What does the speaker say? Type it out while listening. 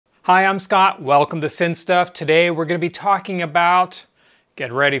Hi, I'm Scott. Welcome to Synth Stuff. Today we're going to be talking about,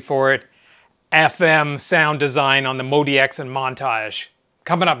 get ready for it, FM sound design on the MODX and Montage.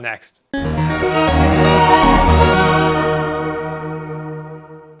 Coming up next. I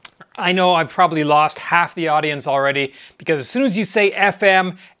know I've probably lost half the audience already because as soon as you say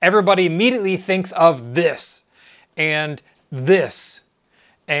FM, everybody immediately thinks of this, and this,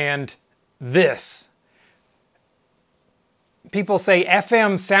 and this. People say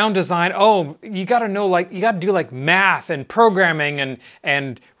FM sound design, oh, you gotta know, like, you gotta do like math and programming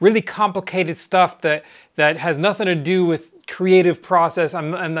and really complicated stuff that has nothing to do with creative process.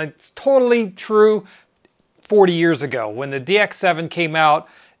 And that's totally true 40 years ago. When the DX7 came out,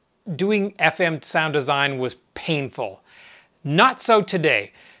 doing FM sound design was painful. Not so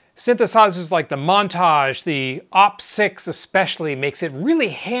today. Synthesizers like the Montage, the Op6 especially, makes it really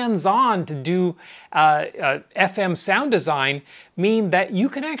hands-on to do FM sound design, mean that you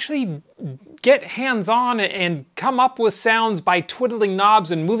can actually get hands-on and come up with sounds by twiddling knobs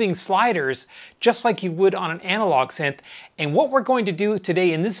and moving sliders, just like you would on an analog synth. And what we're going to do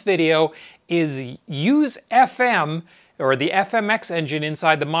today in this video is use FM, or the FMX engine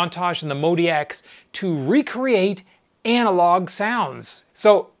inside the Montage and the MODX, to recreate analog sounds.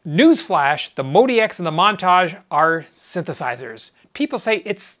 So, newsflash, the MODX and the Montage are synthesizers. People say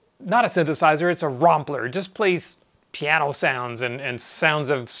it's not a synthesizer, it's a rompler. It just plays piano sounds and sounds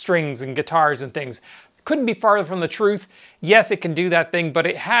of strings and guitars and things. Couldn't be farther from the truth. Yes, it can do that thing, but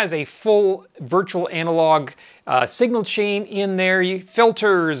it has a full virtual analog signal chain in there,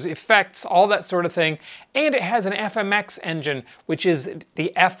 filters, effects, all that sort of thing. And it has an FMX engine, which is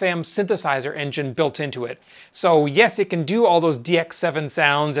the FM synthesizer engine built into it. So yes, it can do all those DX7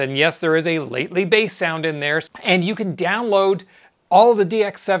 sounds, and yes, there is a lately bass sound in there. And you can download all the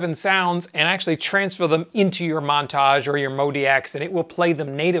DX7 sounds and actually transfer them into your Montage or your MODX, and it will play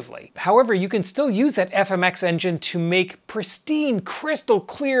them natively. However, you can still use that FMX engine to make pristine, crystal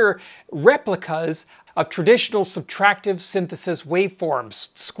clear replicas of traditional subtractive synthesis waveforms,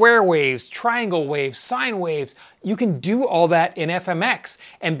 square waves, triangle waves, sine waves. You can do all that in FMX.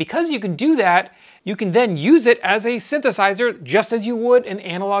 And because you can do that, you can then use it as a synthesizer just as you would an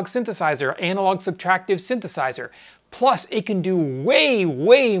analog synthesizer, analog subtractive synthesizer. Plus, it can do way,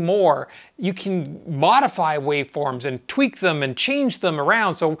 way more. You can modify waveforms and tweak them and change them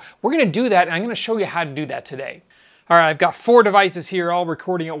around. So we're going to do that, and I'm going to show you how to do that today. All right, I've got 4 devices here, all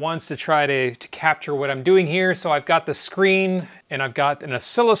recording at once to try to capture what I'm doing here. So I've got the screen, and I've got an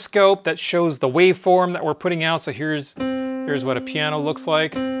oscilloscope that shows the waveform that we're putting out. So here's what a piano looks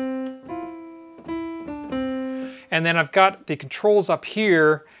like. And then I've got the controls up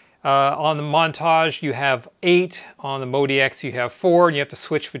here. On the Montage, you have 8. On the MODX, you have 4. And you have to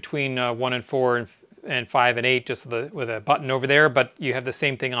switch between 1 and 4 and 5 and 8 just with a button over there. But you have the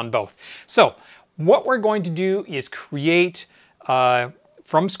same thing on both. So what we're going to do is create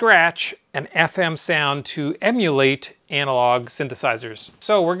from scratch an FM sound to emulate analog synthesizers.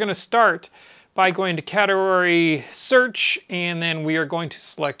 So we're going to start by going to category search, and then we are going to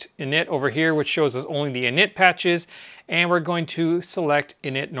select init over here, which shows us only the init patches, and we're going to select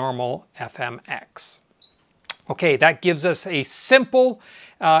init normal FMX. Okay, that gives us a simple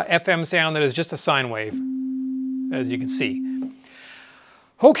FM sound that is just a sine wave, as you can see.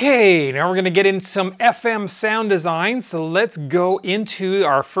 Okay, now we're going to get into some FM sound design, so let's go into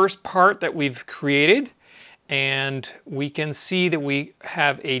our first part that we've created, and we can see that we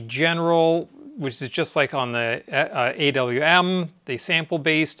have a general, which is just like on the AWM, the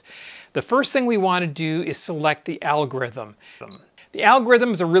sample-based. The first thing we want to do is select the algorithm. The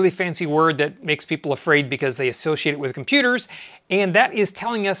algorithm is a really fancy word that makes people afraid because they associate it with computers, and that is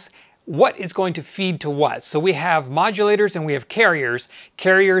telling us what is going to feed to what. So we have modulators and we have carriers.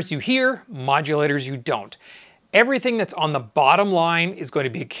 Carriers you hear, modulators you don't. Everything that's on the bottom line is going to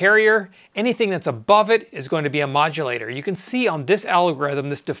be a carrier. Anything that's above it is going to be a modulator. You can see on this algorithm,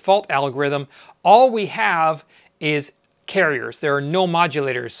 this default algorithm, all we have is carriers. There are no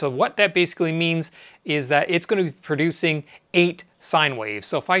modulators. So what that basically means is that it's going to be producing 8 sine waves.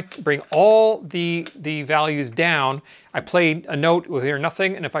 So if I bring all the values down, I play a note, we'll hear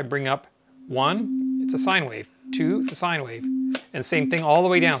nothing. And if I bring up 1, it's a sine wave. 2, it's a sine wave. And same thing all the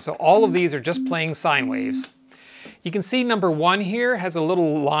way down. So all of these are just playing sine waves. You can see number 1 here has a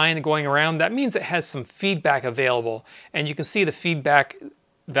little line going around. That means it has some feedback available. And you can see the feedback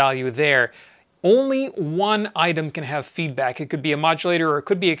value there. Only one item can have feedback. It could be a modulator or it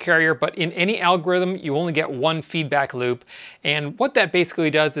could be a carrier, but in any algorithm, you only get one feedback loop. And what that basically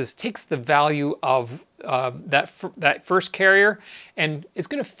does is takes the value of that first carrier and it's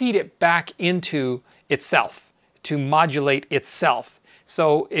going to feed it back into itself to modulate itself.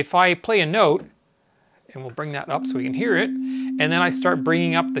 So if I play a note, and we'll bring that up so we can hear it, and then I start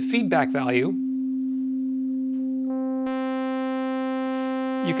bringing up the feedback value,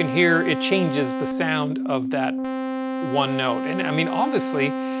 you can hear it changes the sound of that one note. And I mean, obviously,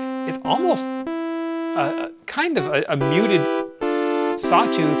 it's almost kind of a muted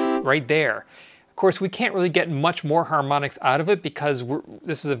sawtooth right there. Of course, we can't really get much more harmonics out of it because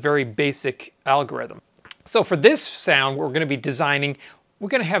this is a very basic algorithm. So for this sound, we're going to be designing, we're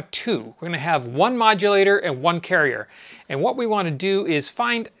going to have two. We're going to have one modulator and one carrier. And what we want to do is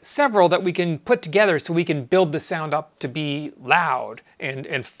find several that we can put together so we can build the sound up to be loud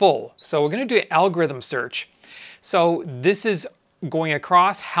and full. So we're going to do an algorithm search. So this is going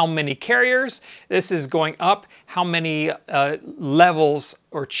across how many carriers, this is going up how many levels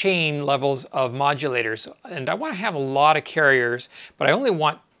or chain levels of modulators. And I want to have a lot of carriers, but I only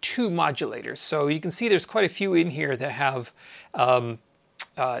want 2 modulators. So you can see there's quite a few in here that have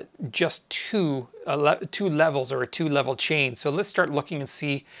just two levels or a 2-level chain. So let's start looking and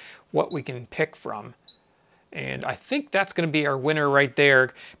see what we can pick from. And I think that's going to be our winner right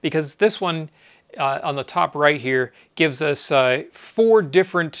there, because this one on the top right here gives us 4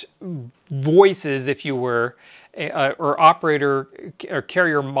 different voices, if you were, or operator or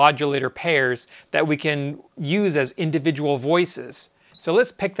carrier modulator pairs that we can use as individual voices. So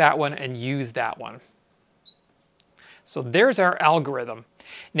let's pick that one and use that one. So there's our algorithm.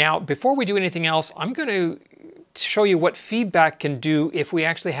 Now, before we do anything else, I'm going to show you what feedback can do if we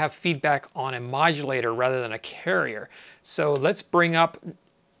actually have feedback on a modulator rather than a carrier. So let's bring up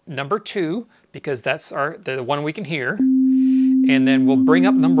number 2, because that's the one we can hear. And then we'll bring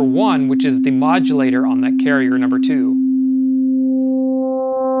up number 1, which is the modulator on that carrier number 2.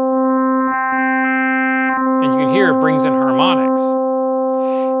 And you can hear it brings in harmonics.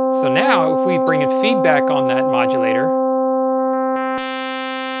 So now if we bring in feedback on that modulator,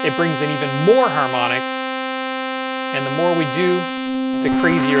 it brings in even more harmonics. And the more we do, the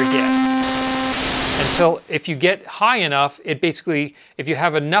crazier it gets. Until if you get high enough, it basically, if you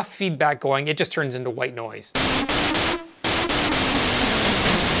have enough feedback going, it just turns into white noise.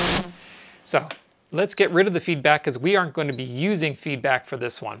 So let's get rid of the feedback because we aren't going to be using feedback for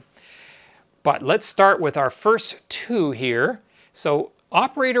this one. But let's start with our first 2 here. So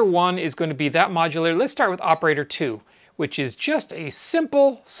operator 1 is going to be that modulator. Let's start with operator 2, which is just a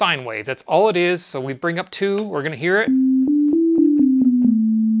simple sine wave. That's all it is. So we bring up 2, we're going to hear it.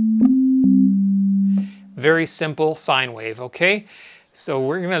 Very simple sine wave, okay? So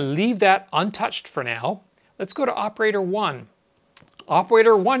we're going to leave that untouched for now. Let's go to operator 1.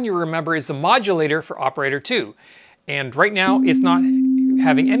 Operator 1, you remember, is the modulator for operator 2. And right now it's not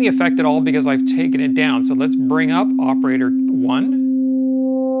having any effect at all because I've taken it down. So let's bring up operator 1.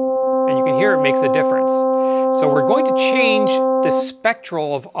 And you can hear it makes a difference. So we're going to change the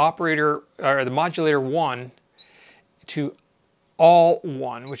spectral of operator, or the modulator 1 to all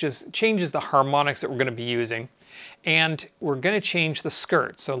 1, which changes the harmonics that we're going to be using. And we're going to change the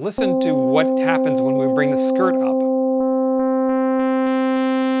skirt. So listen to what happens when we bring the skirt up.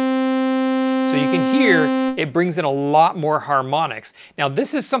 So you can hear it brings in a lot more harmonics. Now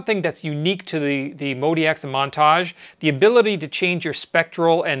this is something that's unique to the MODX and Montage. The ability to change your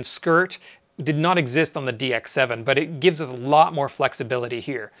spectral and skirt did not exist on the DX7, but it gives us a lot more flexibility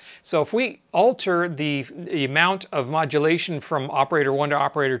here. So if we alter the amount of modulation from operator 1 to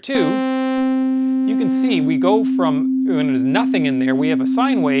operator 2, you can see we go from, when there's nothing in there, we have a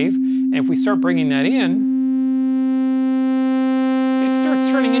sine wave, and if we start bringing that in, it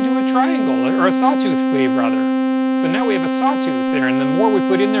starts turning into a triangle, or a sawtooth wave rather. So now we have a sawtooth there, and the more we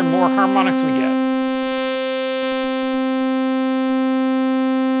put in there, the more harmonics we get.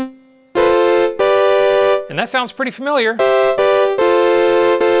 And that sounds pretty familiar.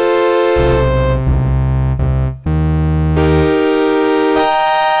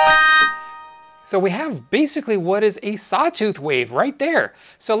 So we have basically what is a sawtooth wave right there.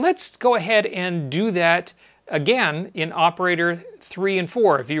 So let's go ahead and do that again in operator 3 and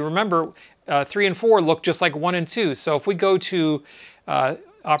 4. If you remember, 3 and 4 look just like 1 and 2. So if we go to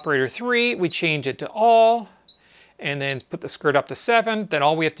operator 3, we change it to all, and then put the skirt up to 7, then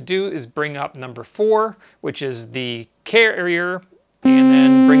all we have to do is bring up number 4, which is the carrier, and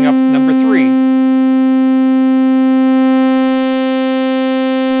then bring up number 3.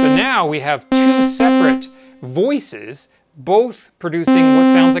 So now we have 2 separate voices, both producing what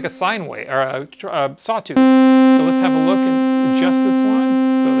sounds like a sine wave, or a sawtooth. So let's have a look and adjust this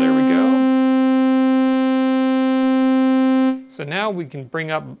one. So there we go. So now we can bring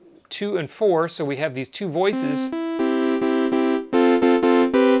up 2 and 4, so we have these 2 voices.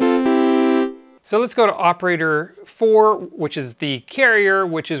 So let's go to operator 4, which is the carrier,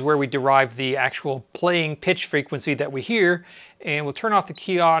 which is where we derive the actual playing pitch frequency that we hear. And we'll turn off the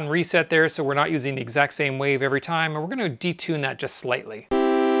key on, reset there, so we're not using the exact same wave every time. And we're going to detune that just slightly.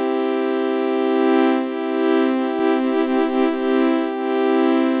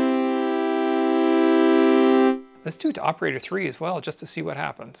 Let's do it to operator 3 as well, just to see what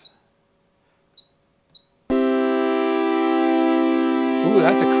happens. Ooh,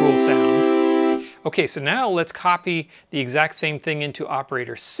 that's a cool sound. Okay, so now let's copy the exact same thing into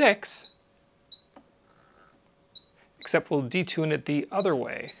operator 6, except we'll detune it the other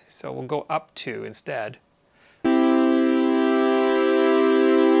way. So we'll go up 2 instead.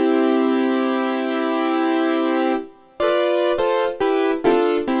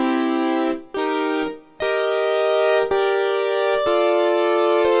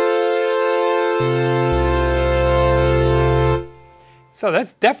 So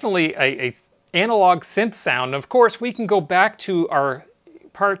that's definitely a analog synth sound. Of course, we can go back to our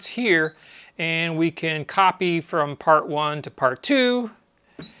parts here and we can copy from part 1 to part 2,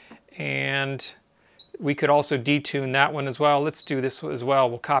 and we could also detune that one as well. Let's do this as well.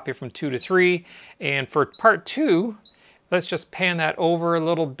 We'll copy from 2 to 3, and for part 2, let's just pan that over a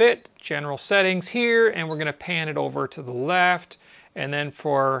little bit. General settings here, and we're going to pan it over to the left. And then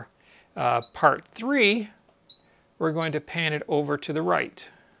for part 3, we're going to pan it over to the right.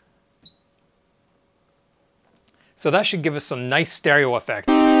 So that should give us some nice stereo effects.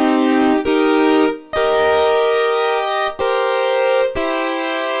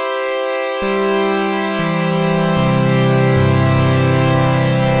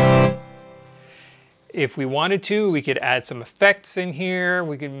 If we wanted to, we could add some effects in here.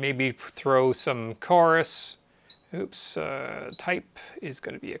 We could maybe throw some chorus. Oops, type is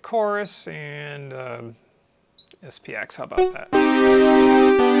going to be a chorus, and SPX, how about that?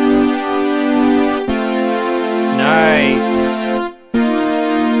 Nice.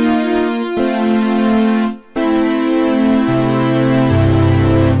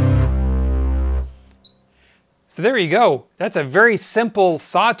 So there you go. That's a very simple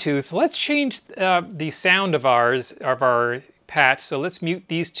Sawtooth. Let's change the sound of our patch. So let's mute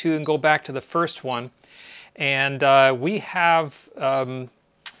these two and go back to the first one. And we have,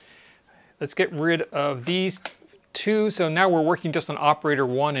 let's get rid of these two. So now we're working just on operator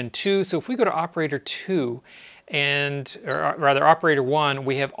 1 and 2. So if we go to operator 2, or rather operator 1,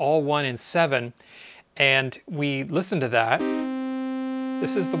 we have all 1 and 7, and we listen to that.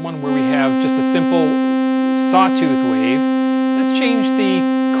 This is the one where we have just a simple Sawtooth wave. Let's change the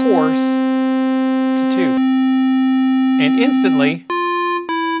course to 2. And instantly,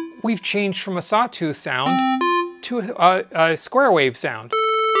 we've changed from a Sawtooth sound to a square wave sound.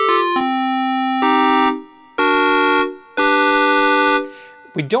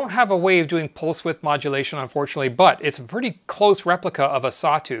 We don't have a way of doing pulse width modulation, unfortunately, but it's a pretty close replica of a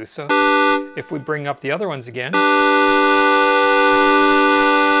Sawtooth. So if we bring up the other ones again,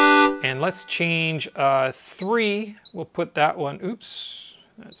 and let's change 3, we'll put that one, oops,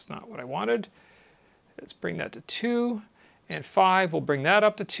 that's not what I wanted. Let's bring that to 2, and 5, we'll bring that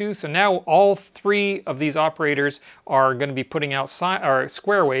up to 2. So now all 3 of these operators are going to be putting out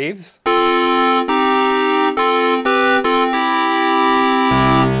square waves.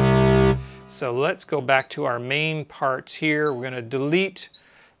 So let's go back to our main parts here. We're going to delete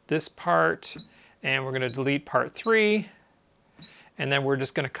this part, and we're going to delete part 3. And then we're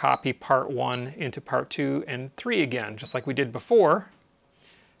just going to copy part 1 into part 2 and 3 again, just like we did before.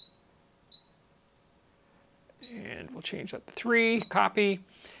 And we'll change that to 3, copy.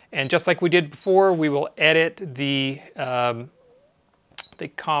 And just like we did before, we will edit the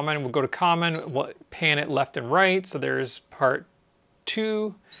common. We'll go to common, we'll pan it left and right. So there's part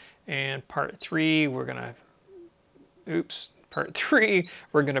 2. And part 3, we're gonna, part 3,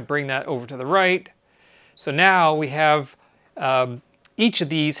 we're gonna bring that over to the right. So now we have, each of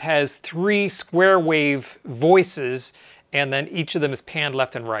these has 3 square wave voices, and then each of them is panned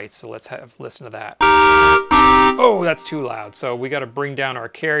left and right. So let's listen to that. Oh, that's too loud. So we gotta bring down our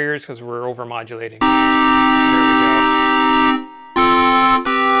carriers because we're over modulating. There we go.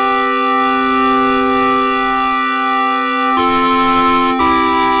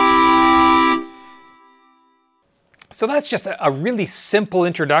 So that's just a really simple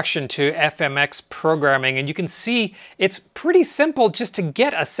introduction to FMX programming, and you can see it's pretty simple just to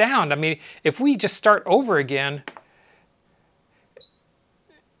get a sound. I mean, if we just start over again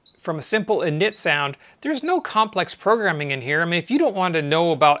from a simple init sound, there's no complex programming in here. I mean, if you don't want to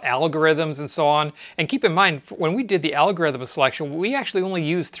know about algorithms and so on, and keep in mind, when we did the algorithm selection, we actually only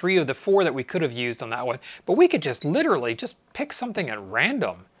used 3 of the 4 that we could have used on that one, but we could just literally just pick something at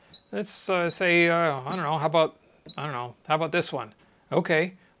random. Let's say, I don't know, how about this one?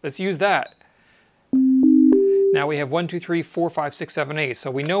 Okay, let's use that. Now we have 1, 2, 3, 4, 5, 6, 7, 8. So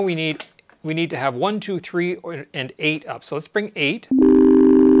we know we need to have 1, 2, 3, and 8 up. So let's bring 8.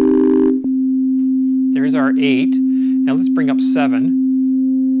 There's our 8. Now let's bring up 7.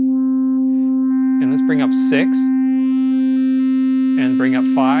 And let's bring up 6. And bring up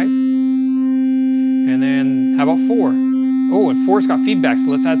 5. And then how about 4? Oh, and 4's got feedback, so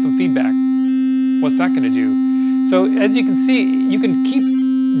let's add some feedback. What's that going to do? So as you can see, you can keep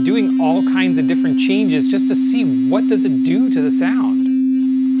doing all kinds of different changes just to see what does it do to the sound.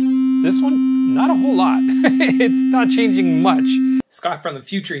 This one, not a whole lot. It's not changing much. Scott from the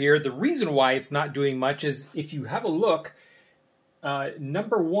future here. The reason why it's not doing much is if you have a look,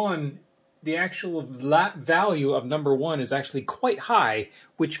 number 1, the actual value of number 1 is actually quite high,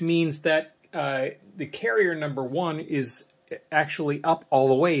 which means that the carrier number 1 is actually up all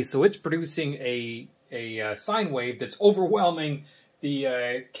the way. So it's producing a sine wave that's overwhelming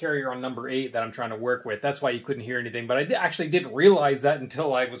the carrier on number 8 that I'm trying to work with. That's why you couldn't hear anything. But I actually didn't realize that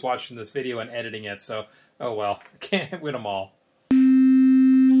until I was watching this video and editing it. So, oh well, can't win them all.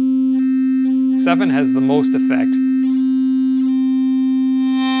 7 has the most effect.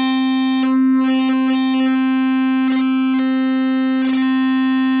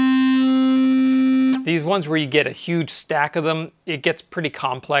 These ones where you get a huge stack of them, it gets pretty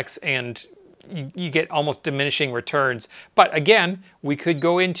complex and you get almost diminishing returns. But again, we could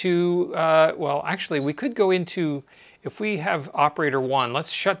go into, well, actually, we could go into, if we have operator 1, let's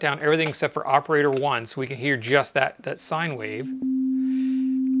shut down everything except for operator 1 so we can hear just that sine wave.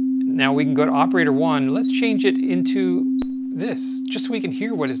 Now we can go to operator 1. Let's change it into this, just so we can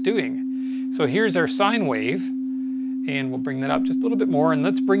hear what it's doing. So here's our sine wave, and we'll bring that up just a little bit more, and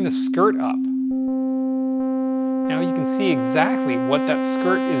let's bring the skirt up. Now you can see exactly what that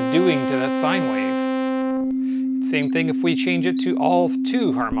skirt is doing to that sine wave. Same thing if we change it to all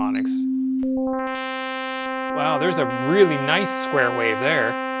 2 harmonics. Wow, there's a really nice square wave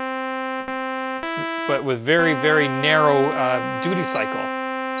there, but with very, very narrow duty cycle.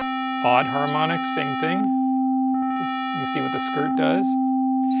 Odd harmonics, same thing. You see what the skirt does.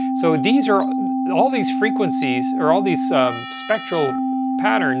 So these are, all these frequencies, or all these spectral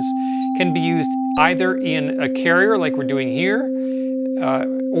patterns can be used either in a carrier like we're doing here,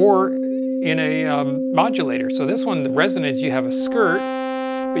 or in a modulator. So this one, the resonance, you have a skirt,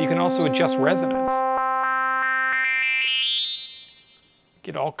 but you can also adjust resonance.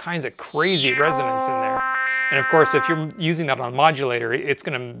 Get all kinds of crazy resonance in there. And of course, if you're using that on a modulator, it's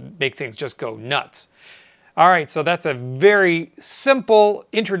going to make things just go nuts. All right, so that's a very simple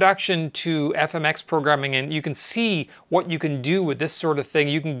introduction to FMX programming, and you can see what you can do with this sort of thing.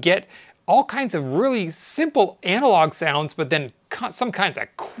 You can get all kinds of really simple analog sounds, but then some kinds of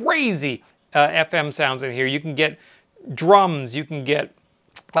crazy FM sounds in here. You can get drums, you can get,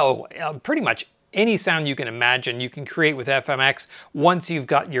 pretty much any sound you can imagine you can create with FMX once you've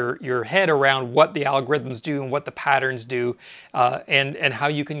got your head around what the algorithms do and what the patterns do, and how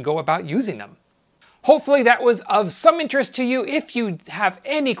you can go about using them. Hopefully that was of some interest to you. If you have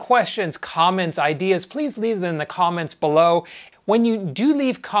any questions, comments, ideas, please leave them in the comments below. When you do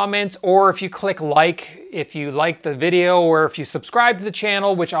leave comments, or if you click like, if you like the video, or if you subscribe to the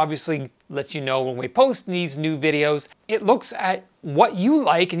channel, which obviously lets you know when we post these new videos, it looks at what you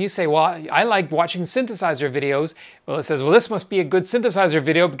like and you say, well, I like watching synthesizer videos. Well, it says, well, this must be a good synthesizer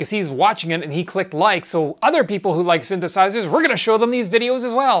video because he's watching it and he clicked like. So other people who like synthesizers, we're gonna show them these videos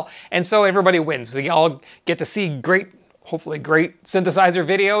as well. And so everybody wins. We all get to see great, hopefully great synthesizer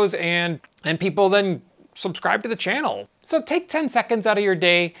videos, and people then subscribe to the channel. So take 10 seconds out of your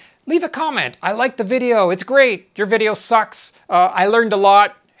day, leave a comment. I like the video, it's great. Your video sucks, I learned a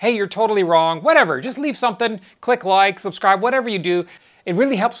lot. Hey, you're totally wrong, whatever. Just leave something, click like, subscribe, whatever you do. It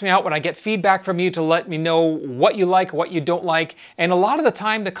really helps me out when I get feedback from you to let me know what you like, what you don't like. And a lot of the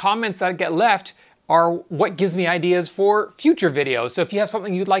time, the comments that get left are what gives me ideas for future videos. So if you have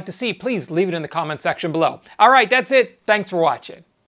something you'd like to see, please leave it in the comment section below. All right, that's it. Thanks for watching.